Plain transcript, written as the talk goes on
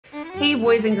Hey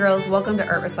boys and girls, welcome to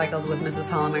Art Recycled with Mrs.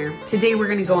 Hollemeyer. Today we're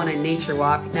gonna go on a nature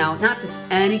walk. Now, not just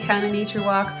any kind of nature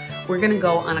walk, we're gonna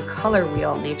go on a color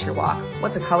wheel nature walk.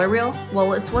 What's a color wheel?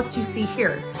 Well, it's what you see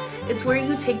here. It's where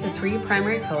you take the three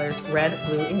primary colors, red,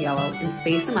 blue, and yellow, and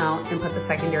space them out and put the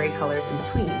secondary colors in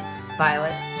between,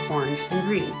 violet, orange, and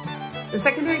green. The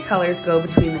secondary colors go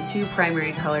between the two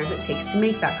primary colors it takes to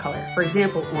make that color. For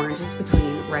example, orange is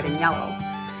between red and yellow.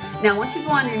 Now, once you go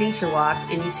on your nature walk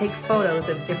and you take photos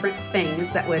of different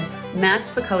things that would match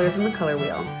the colors in the color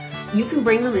wheel, you can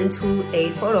bring them into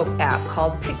a photo app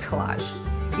called PicCollage.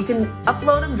 You can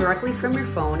upload them directly from your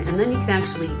phone, and then you can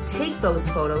actually take those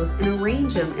photos and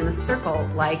arrange them in a circle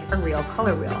like a real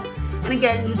color wheel. And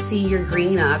again, you'd see your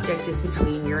green object is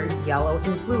between your yellow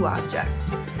and blue object.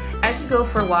 As you go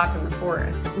for a walk in the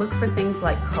forest, look for things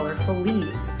like colorful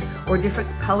leaves or different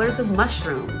colors of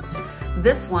mushrooms.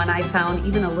 This one, I found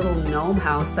even a little gnome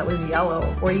house that was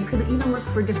yellow, or you could even look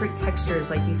for different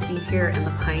textures like you see here in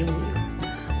the pine leaves,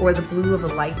 or the blue of a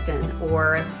lichen,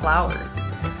 or flowers.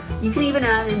 You can even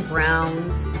add in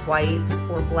browns, whites,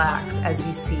 or blacks as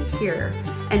you see here.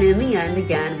 And in the end,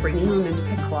 again, bringing them into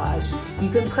PicCollage, you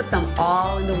can put them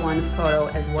all into one photo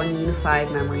as one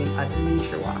unified memory of your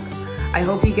nature walk. I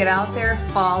hope you get out there.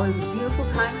 Fall is a beautiful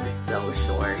time and it's so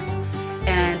short.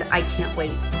 And I can't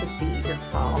wait to see your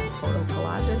fall photo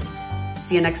collages.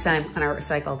 See you next time on Art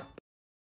Recycled.